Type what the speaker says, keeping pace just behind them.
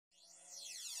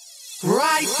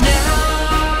right now.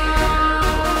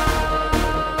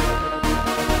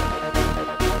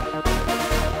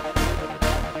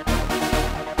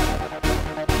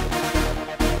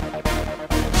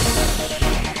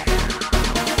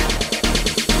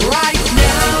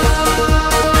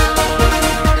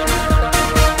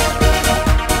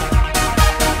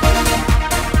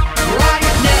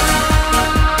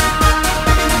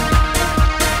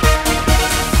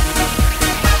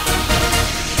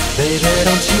 Baby,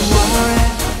 don't you worry,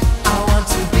 I want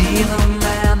to be the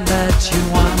man that you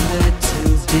wanted to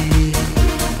be.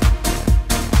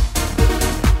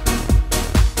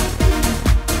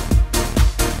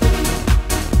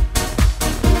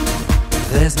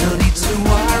 There's no need to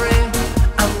worry,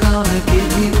 I'm gonna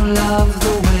give you love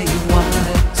the way you want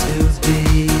it to be.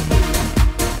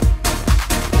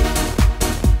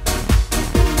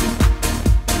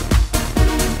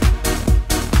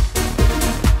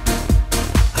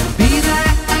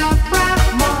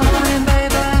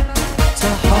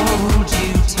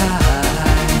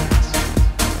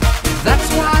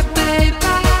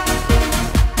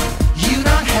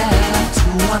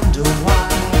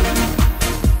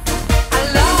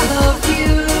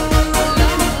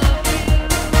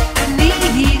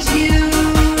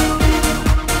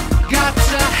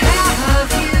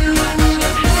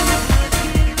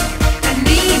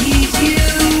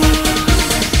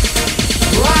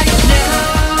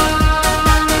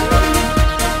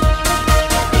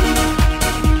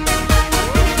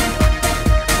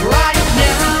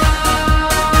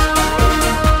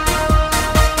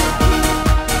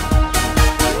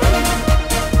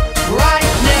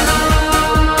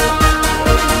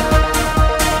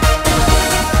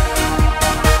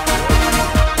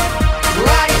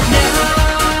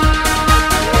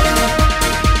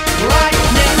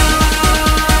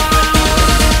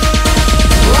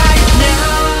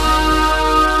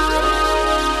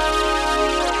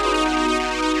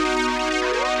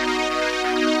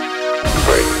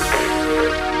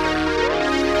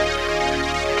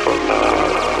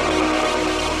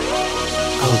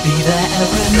 I'll be there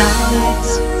every night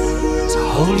to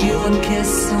hold you and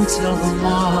kiss until the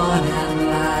morning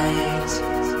light.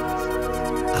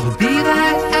 I'll be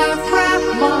there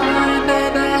every morning,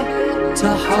 baby, to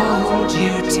hold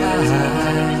you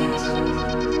tight.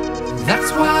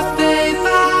 That's why,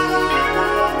 baby,